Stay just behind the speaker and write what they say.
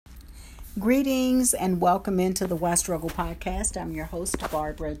Greetings and welcome into the Why Struggle podcast. I'm your host,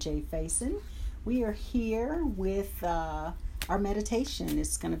 Barbara J. Faison. We are here with our meditation.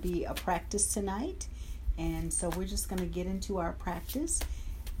 It's going to be a practice tonight, and so we're just going to get into our practice.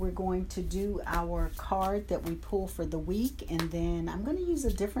 We're going to do our card that we pull for the week, and then I'm going to use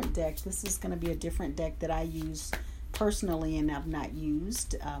a different deck. This is going to be a different deck that I use personally and I've not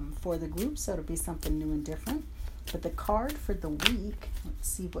used for the group, so it'll be something new and different. But the card for the week, let's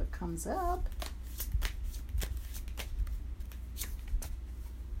see what comes up.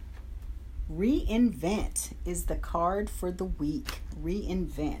 Reinvent is the card for the week.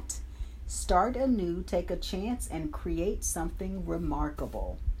 Reinvent. Start anew, take a chance, and create something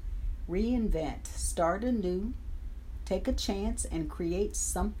remarkable. Reinvent. Start anew, take a chance, and create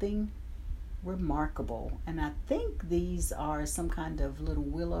something remarkable. And I think these are some kind of little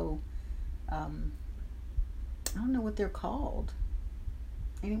willow, I don't know what they're called.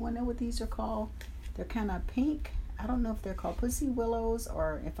 Anyone know what these are called? They're kind of pink. I don't know if they're called pussy willows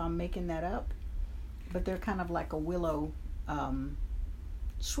or if I'm making that up. But they're kind of like a willow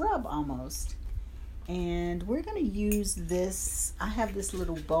shrub almost. And we're going to use this. I have this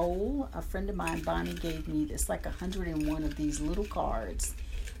little bowl. A friend of mine, Bonnie, gave me this like 101 of these little cards.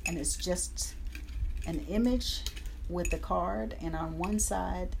 And it's just an image with the card, and on one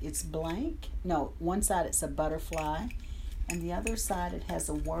side it's blank. No, one side it's a butterfly, and the other side it has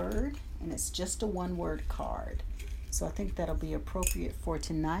a word, and it's just a one-word card. So I think that'll be appropriate for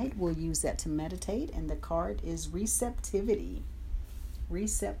tonight. We'll use that to meditate, and the card is receptivity.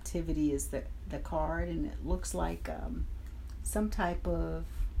 Receptivity is the card, and it looks like some type of,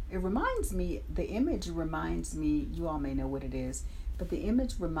 it reminds me, the image reminds me, you all may know what it is, but the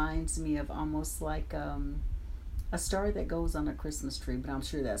image reminds me of almost like a star that goes on a Christmas tree, but I'm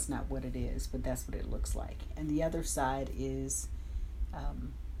sure that's not what it is, but that's what it looks like. And the other side is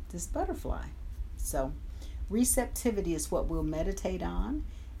this butterfly. So receptivity is what we'll meditate on,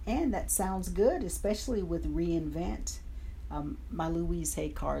 and that sounds good, especially with reinvent. My Louise Hay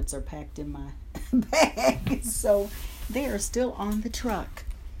cards are packed in my bag, so they are still on the truck.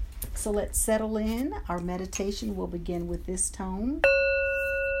 So let's settle in. Our meditation will begin with this tone,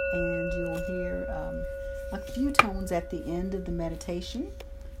 and you'll hear a few tones at the end of the meditation.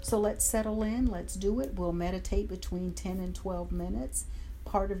 So let's settle in. Let's do it. We'll meditate between 10 and 12 minutes.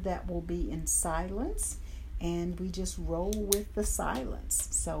 Part of that will be in silence, and we just roll with the silence.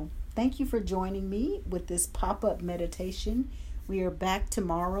 So thank you for joining me with this pop-up meditation. We are back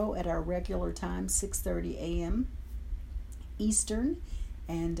tomorrow at our regular time, 6:30 a.m. Eastern.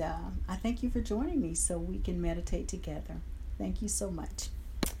 And I thank you for joining me so we can meditate together. Thank you so much.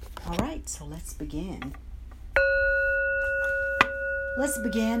 All right, so let's begin. Let's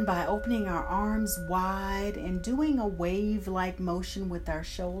begin by opening our arms wide and doing a wave-like motion with our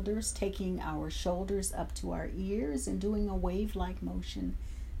shoulders, taking our shoulders up to our ears and doing a wave-like motion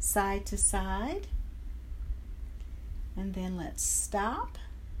side to side. And then let's stop.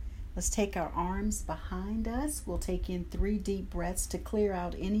 Let's take our arms behind us. We'll take in 3 deep breaths to clear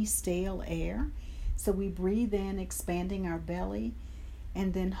out any stale air. So we breathe in, expanding our belly,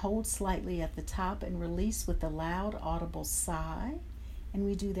 and then hold slightly at the top and release with a loud, audible sigh. And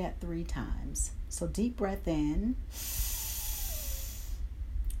we do that 3 times. So deep breath in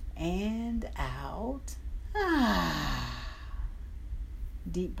and out.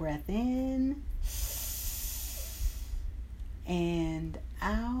 Deep breath in and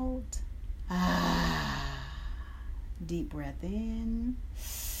out. Deep breath in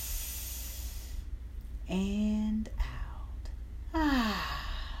and out.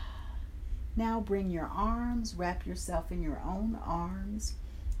 Now bring your arms, wrap yourself in your own arms,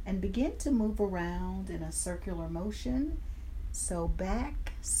 and begin to move around in a circular motion. So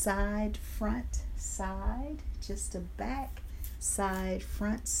back, side, front, side, just a back, side,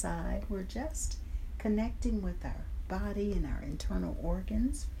 front, side. We're just connecting with our body and our internal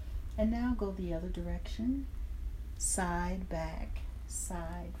organs. And now go the other direction. Side, back,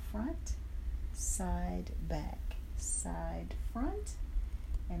 side, front, side, back, side, front.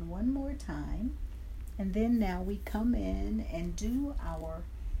 And one more time. And then now we come in and do our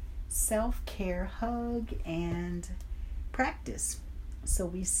self-care hug and practice. So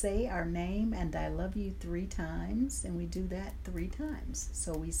we say our name and I love you 3 times, and we do that 3 times.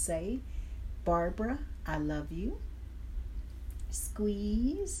 So we say, Barbara, I love you.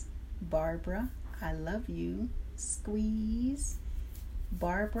 Squeeze. Barbara, I love you. Squeeze.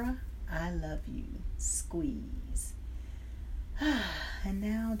 Barbara, I love you. Squeeze. And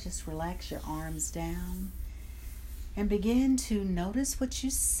now just relax your arms down and begin to notice what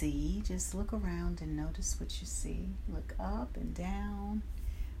you see. Just look around and notice what you see. Look up and down,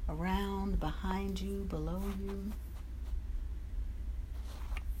 around behind you, below you.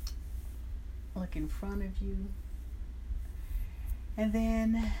 Look in front of you. And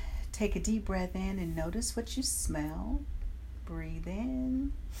then take a deep breath in and notice what you smell. Breathe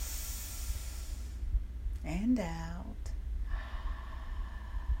in and out.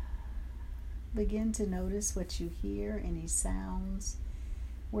 Begin to notice what you hear, any sounds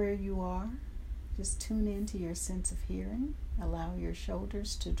where you are. Just tune into your sense of hearing. Allow your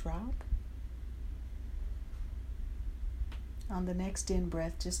shoulders to drop. On the next in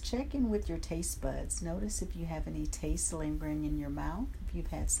breath, just check in with your taste buds. Notice if you have any taste lingering in your mouth, if you've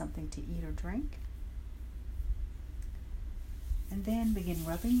had something to eat or drink. And then begin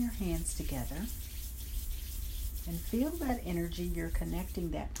rubbing your hands together. And feel that energy. You're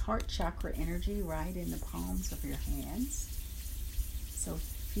connecting that heart chakra energy right in the palms of your hands. So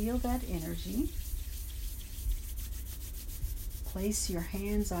feel that energy. Place your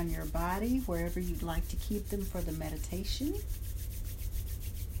hands on your body wherever you'd like to keep them for the meditation.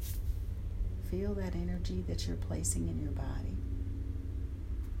 Feel that energy that you're placing in your body.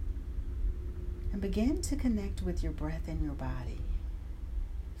 And begin to connect with your breath in your body.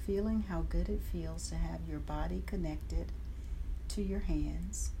 Feeling how good it feels to have your body connected to your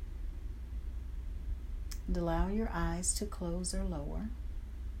hands. And allow your eyes to close or lower.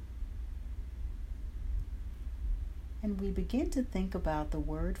 And we begin to think about the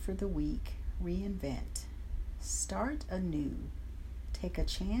word for the week, reinvent. Start anew. Take a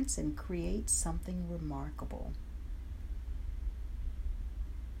chance and create something remarkable.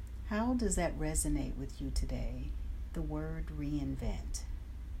 How does that resonate with you today? The word reinvent.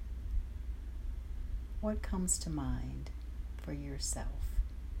 What comes to mind for yourself?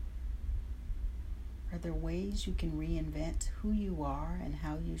 Are there ways you can reinvent who you are and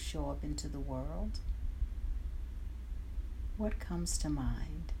how you show up into the world? What comes to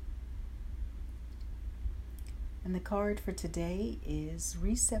mind? And the card for today is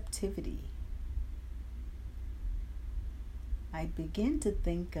receptivity. I begin to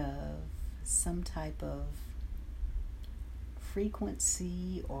think of some type of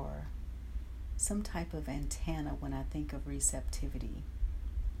frequency or some type of antenna when I think of receptivity.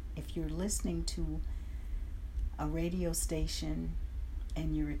 If you're listening to a radio station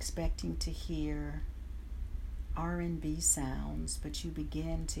and you're expecting to hear R&B sounds, but you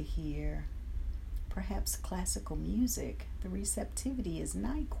begin to hear perhaps classical music, the receptivity is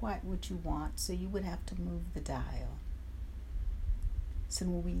not quite what you want, so you would have to move the dial. So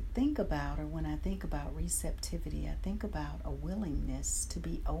when we think about, or when I think about receptivity, I think about a willingness to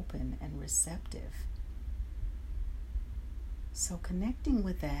be open and receptive. So connecting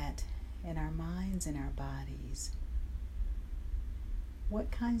with that in our minds and our bodies,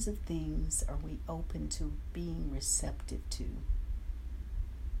 what kinds of things are we open to being receptive to?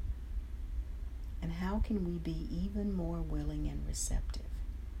 And how can we be even more willing and receptive?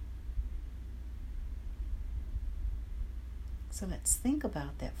 So let's think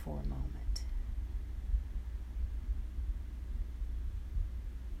about that for a moment.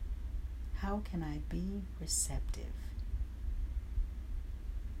 How can I be receptive?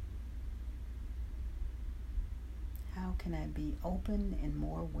 How can I be open and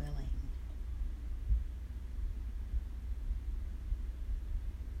more willing?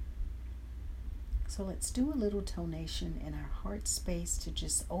 So let's do a little tonation in our heart space to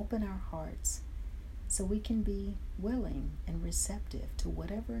just open our hearts so we can be willing and receptive to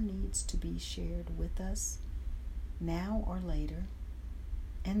whatever needs to be shared with us now or later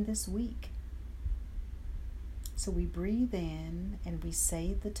and this week. So we breathe in and we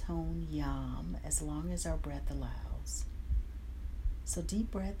say the tone yam as long as our breath allows. So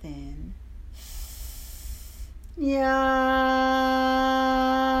deep breath in.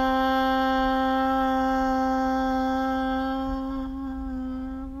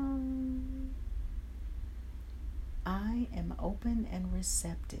 I am open and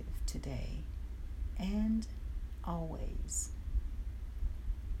receptive today and always.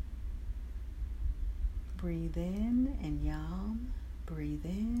 Breathe in and yam. Breathe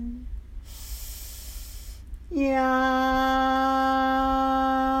in. Yam.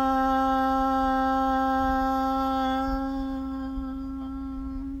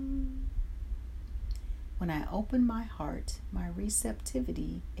 When I open my heart, my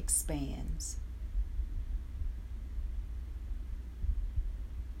receptivity expands.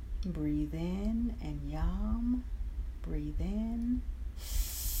 Breathe in and yam. Breathe in.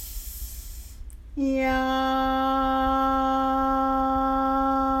 Yam.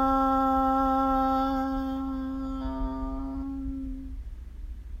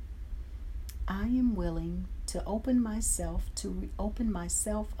 I am willing to open open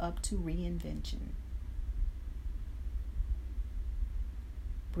myself up to reinvention.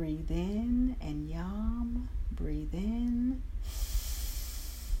 Breathe in and yam. Breathe in.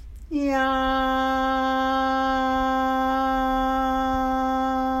 Yam.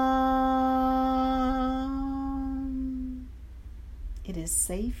 It is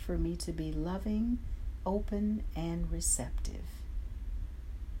safe for me to be loving, open, and receptive.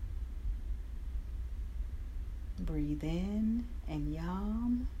 Breathe in and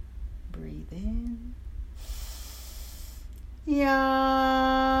yam. Breathe in. Yam.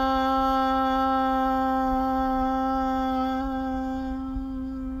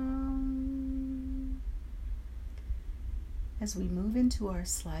 As we move into our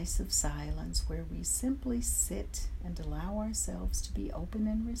slice of silence, where we simply sit and allow ourselves to be open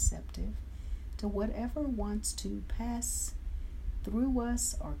and receptive to whatever wants to pass through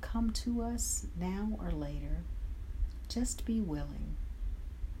us or come to us now or later, just be willing.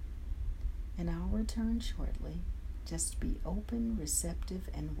 And I'll return shortly. Just be open, receptive,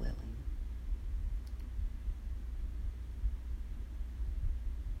 and willing.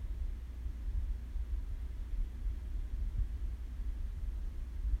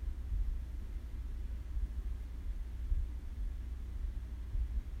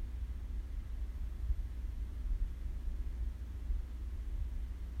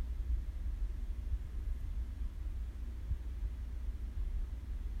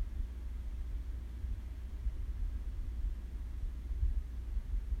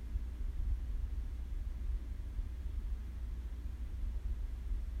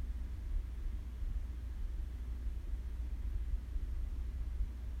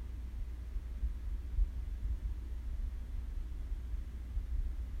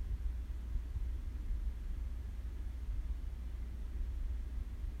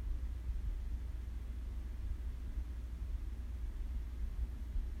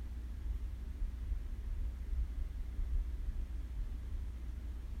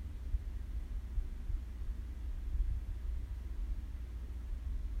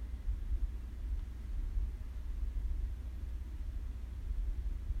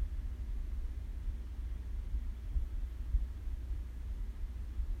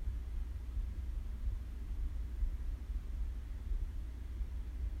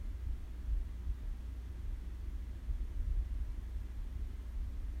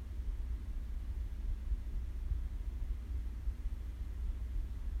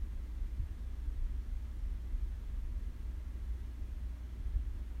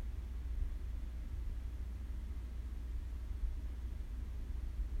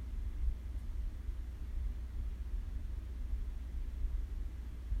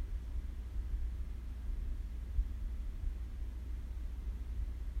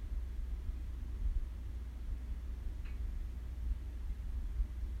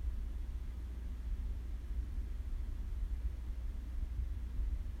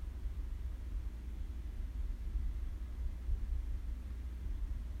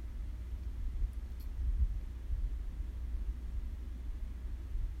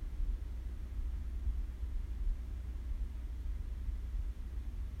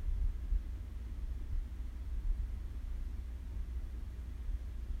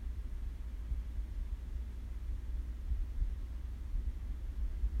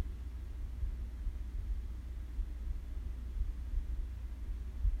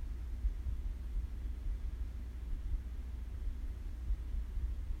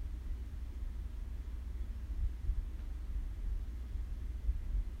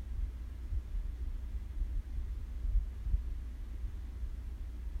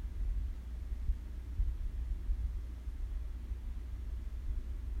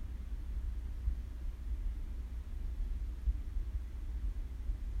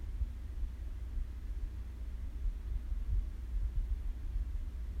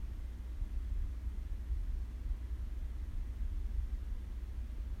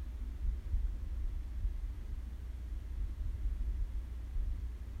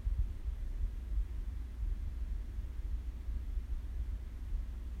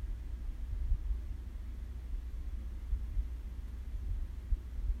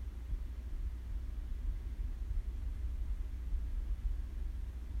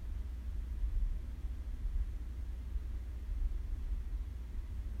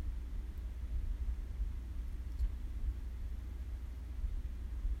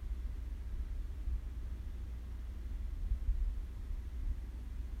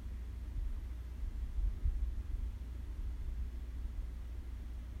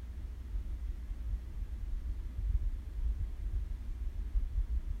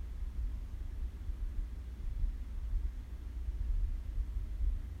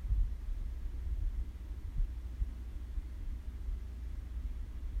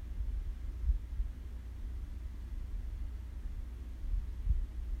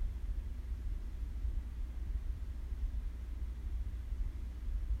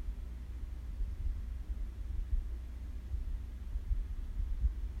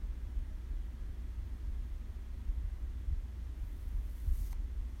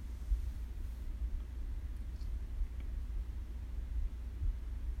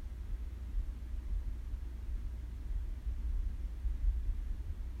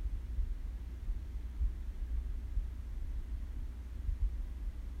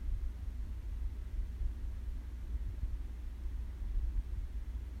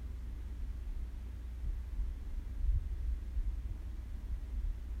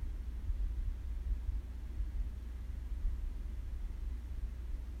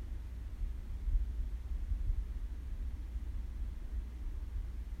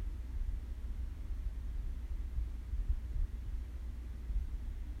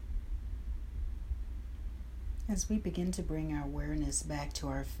 As we begin to bring our awareness back to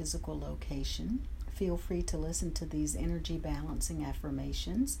our physical location, feel free to listen to these energy balancing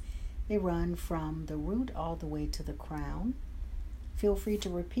affirmations. They run from the root all the way to the crown. Feel free to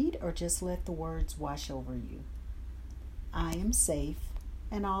repeat or just let the words wash over you. I am safe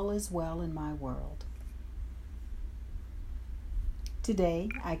and all is well in my world. Today,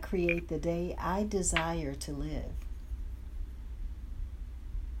 I create the day I desire to live.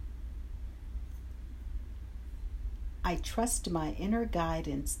 I trust my inner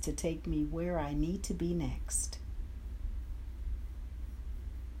guidance to take me where I need to be next.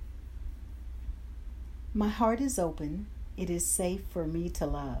 My heart is open. It is safe for me to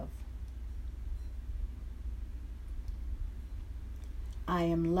love. I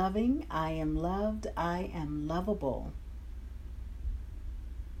am loving. I am loved. I am lovable.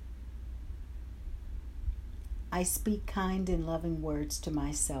 I speak kind and loving words to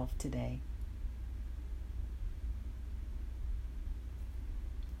myself today.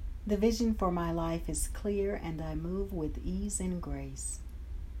 The vision for my life is clear and I move with ease and grace.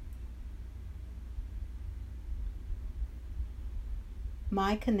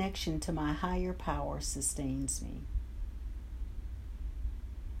 My connection to my higher power sustains me.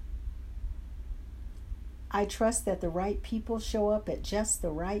 I trust that the right people show up at just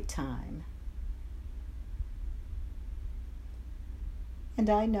the right time. And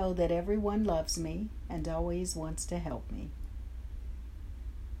I know that everyone loves me and always wants to help me.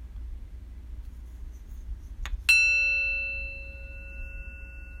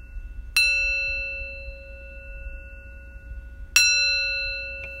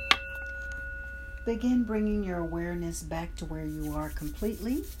 Begin bringing your awareness back to where you are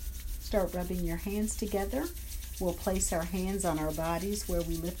completely. Start rubbing your hands together. We'll place our hands on our bodies where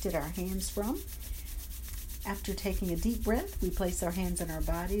we lifted our hands from. After taking a deep breath, we place our hands on our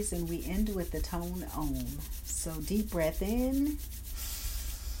bodies and we end with the tone Om. So deep breath in.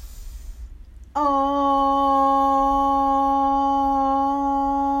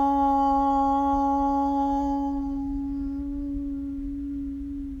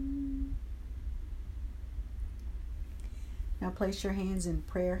 Now place your hands in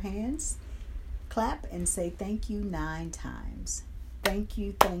prayer hands. Clap and say thank you 9 times. Thank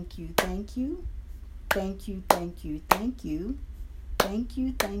you, thank you, thank you. Thank you, thank you, thank you. Thank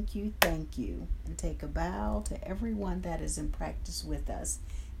you, thank you, thank you. And take a bow to everyone that is in practice with us.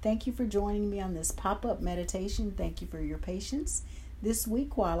 Thank you for joining me on this pop-up meditation. Thank you for your patience. This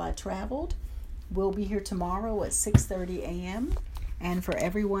week while I traveled, we'll be here tomorrow at 6:30 a.m. And for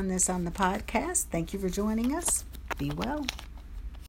everyone that's on the podcast, thank you for joining us. Be well.